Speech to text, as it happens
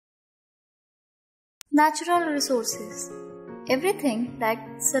Natural resources. Everything that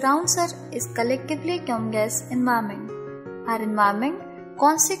surrounds us is collectively termed as environment. Our environment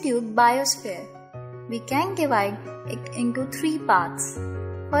constitutes biosphere. We can divide it into three parts.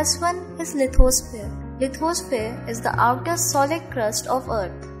 First one is lithosphere. Lithosphere is the outer solid crust of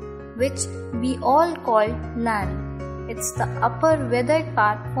Earth, which we all call land. It's the upper weathered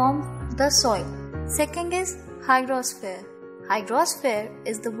part from the soil. Second is hydrosphere. Hydrosphere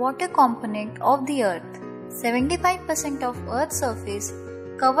is the water component of the Earth. 75% of Earth's surface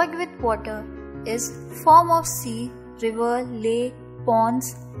covered with water is form of sea, river, lake,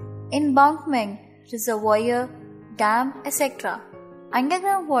 ponds, embankment, reservoir, dam, etc.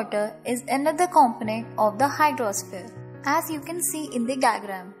 Underground water is another component of the hydrosphere, as you can see in the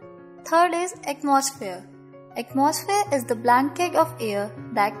diagram. Third is atmosphere. Atmosphere is the blanket of air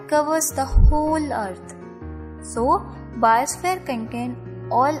that covers the whole Earth. So, biosphere contains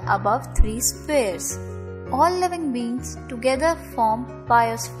all above three spheres. All living beings together form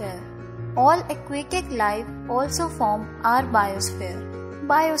biosphere. All aquatic life also form our biosphere.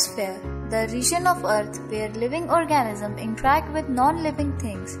 Biosphere, the region of Earth where living organisms interact with non-living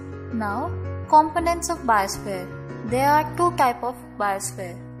things. Now, components of biosphere. There are two types of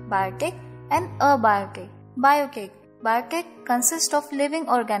biosphere, biotic and abiotic. Biotic consists of living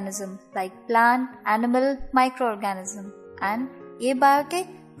organisms like plant, animal, microorganism, and abiotic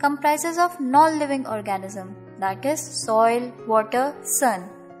comprises of non-living organisms, that is soil, water, sun.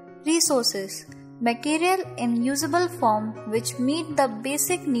 Resources, material in usable form which meet the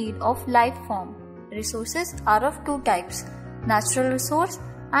basic need of life form. Resources are of two types, natural resource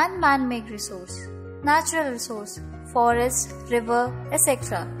and man-made resource. Natural resource, forest, river,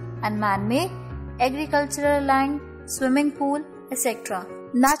 etc. and man-made, agricultural land, swimming pool, etc.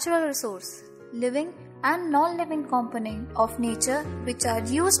 Natural resource, living and non-living component of nature which are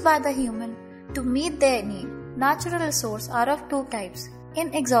used by the human to meet their need. Natural resources are of two types,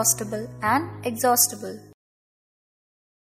 inexhaustible and exhaustible.